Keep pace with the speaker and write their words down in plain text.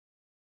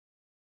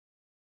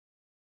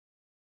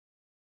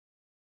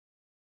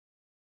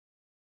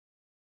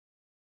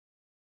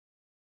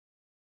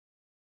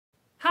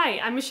Hi,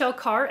 I'm Michelle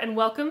Carre and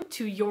welcome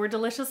to Your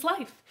Delicious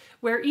Life,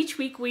 where each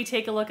week we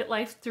take a look at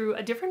life through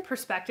a different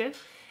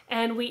perspective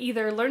and we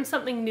either learn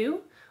something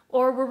new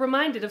or we're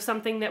reminded of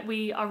something that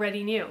we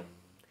already knew.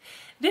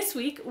 This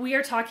week we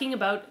are talking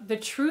about the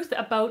truth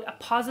about a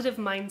positive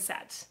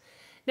mindset.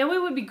 Now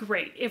it would be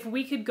great if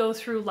we could go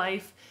through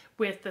life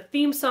with the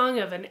theme song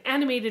of an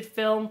animated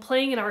film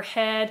playing in our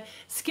head,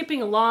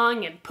 skipping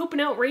along and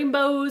pooping out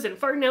rainbows and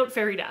farting out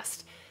fairy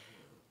dust.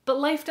 But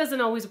life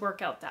doesn't always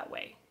work out that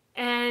way.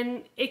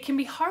 And it can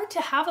be hard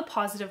to have a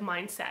positive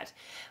mindset,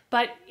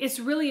 but it's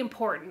really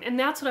important, and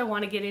that's what I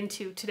want to get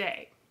into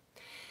today.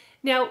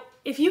 Now,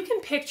 if you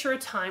can picture a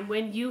time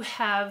when you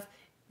have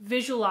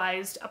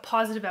visualized a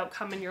positive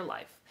outcome in your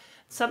life,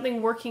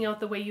 something working out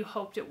the way you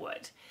hoped it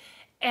would,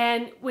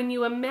 and when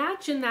you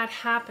imagine that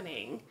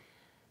happening,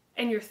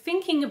 and you're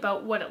thinking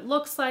about what it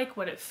looks like,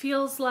 what it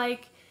feels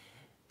like,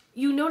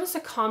 you notice a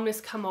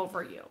calmness come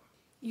over you.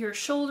 Your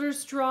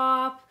shoulders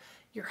drop,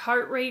 your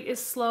heart rate is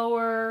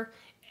slower,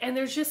 and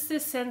there's just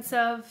this sense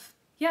of,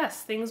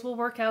 yes, things will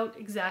work out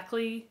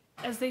exactly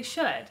as they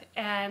should,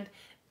 and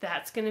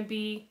that's going to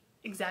be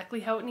exactly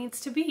how it needs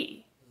to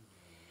be.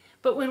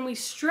 But when we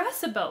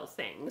stress about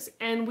things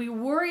and we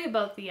worry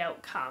about the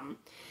outcome,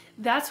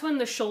 that's when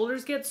the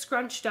shoulders get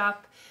scrunched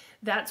up,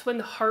 that's when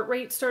the heart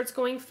rate starts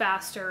going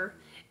faster,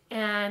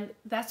 and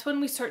that's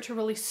when we start to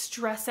really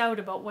stress out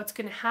about what's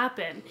going to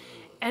happen.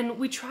 And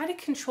we try to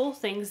control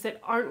things that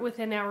aren't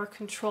within our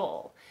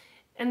control.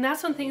 And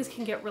that's when things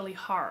can get really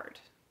hard.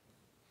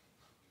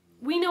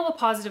 We know a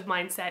positive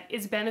mindset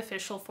is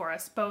beneficial for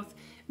us, both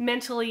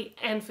mentally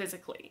and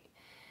physically.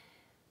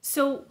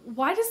 So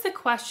why does the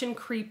question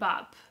creep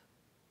up?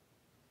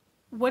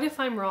 What if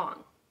I'm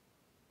wrong?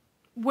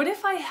 What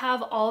if I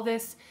have all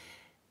this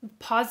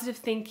positive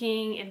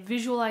thinking and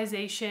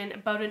visualization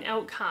about an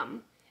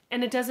outcome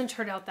and it doesn't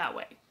turn out that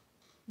way?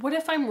 What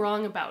if I'm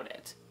wrong about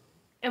it?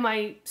 Am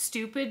I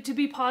stupid to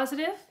be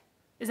positive?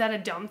 Is that a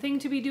dumb thing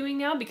to be doing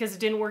now because it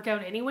didn't work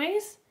out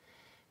anyways?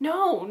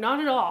 No,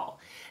 not at all.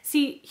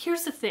 See,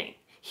 here's the thing.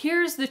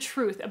 Here's the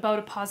truth about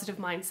a positive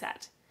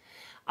mindset.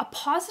 A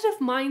positive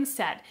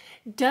mindset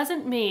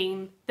doesn't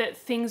mean that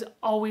things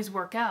always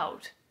work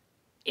out.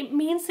 It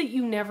means that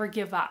you never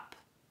give up.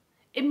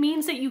 It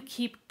means that you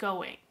keep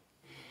going.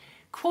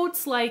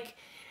 Quotes like,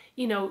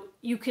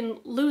 you can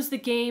lose the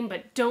game,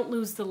 but don't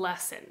lose the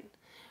lesson.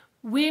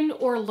 Win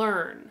or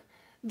learn.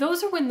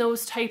 Those are when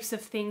those types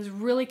of things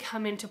really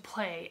come into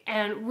play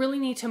and really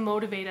need to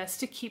motivate us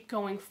to keep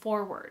going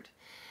forward.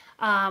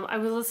 I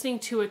was listening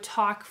to a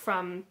talk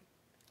from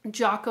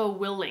Jocko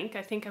Willink,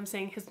 I think I'm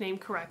saying his name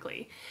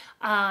correctly,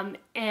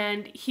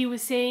 and he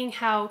was saying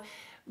how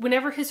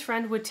whenever his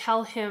friend would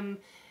tell him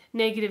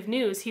negative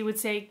news, he would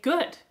say,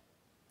 good,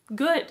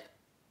 good,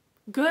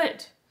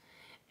 good.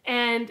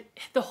 And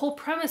the whole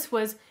premise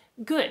was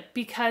good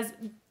because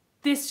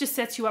this just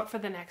sets you up for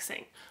the next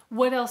thing.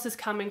 What else is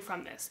coming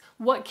from this?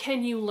 What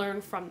can you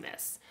learn from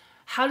this?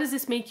 How does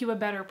this make you a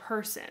better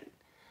person?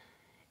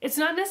 It's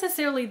not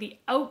necessarily the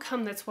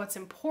outcome that's what's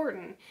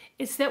important.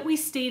 It's that we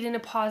stayed in a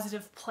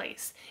positive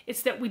place.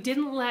 It's that we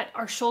didn't let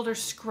our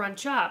shoulders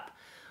scrunch up.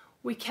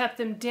 We kept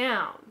them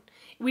down.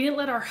 We didn't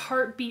let our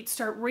heartbeat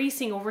start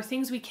racing over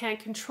things we can't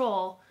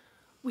control.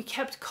 We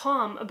kept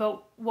calm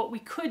about what we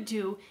could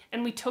do,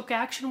 and we took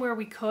action where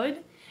we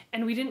could,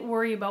 and we didn't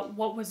worry about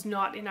what was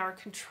not in our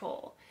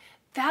control.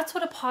 That's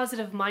what a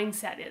positive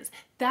mindset is.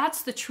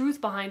 That's the truth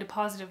behind a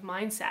positive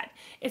mindset.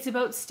 It's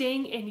about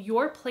staying in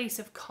your place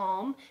of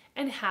calm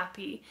and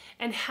happy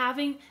and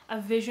having a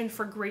vision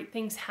for great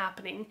things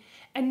happening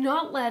and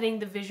not letting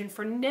the vision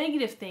for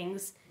negative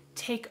things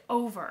take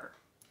over.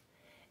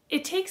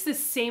 It takes the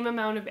same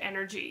amount of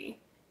energy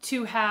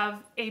to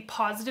have a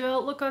positive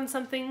outlook on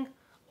something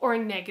or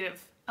a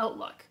negative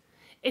outlook.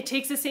 It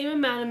takes the same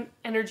amount of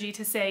energy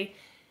to say,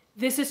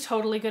 this is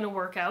totally going to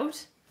work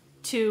out,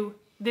 to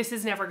this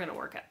is never going to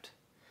work out.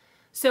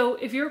 So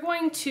if you're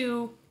going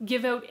to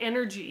give out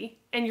energy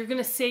and you're going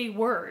to say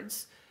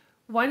words,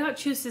 why not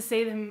choose to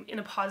say them in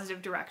a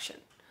positive direction?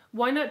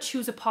 Why not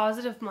choose a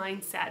positive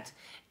mindset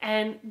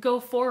and go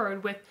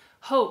forward with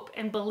hope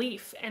and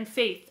belief and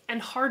faith and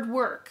hard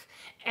work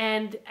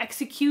and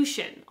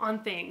execution on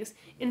things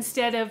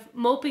instead of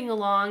moping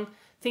along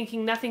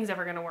thinking nothing's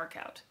ever going to work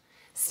out?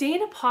 Stay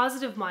in a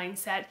positive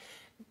mindset,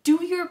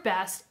 do your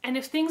best, and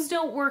if things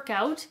don't work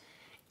out,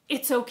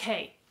 it's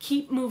okay.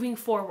 Keep moving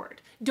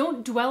forward.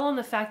 Don't dwell on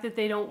the fact that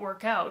they don't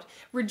work out.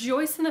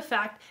 Rejoice in the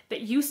fact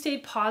that you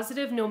stayed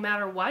positive no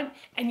matter what,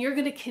 and you're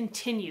going to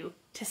continue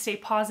to stay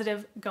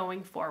positive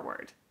going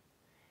forward.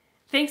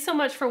 Thanks so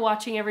much for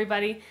watching,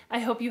 everybody. I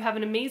hope you have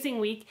an amazing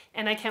week,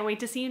 and I can't wait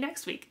to see you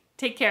next week.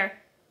 Take care.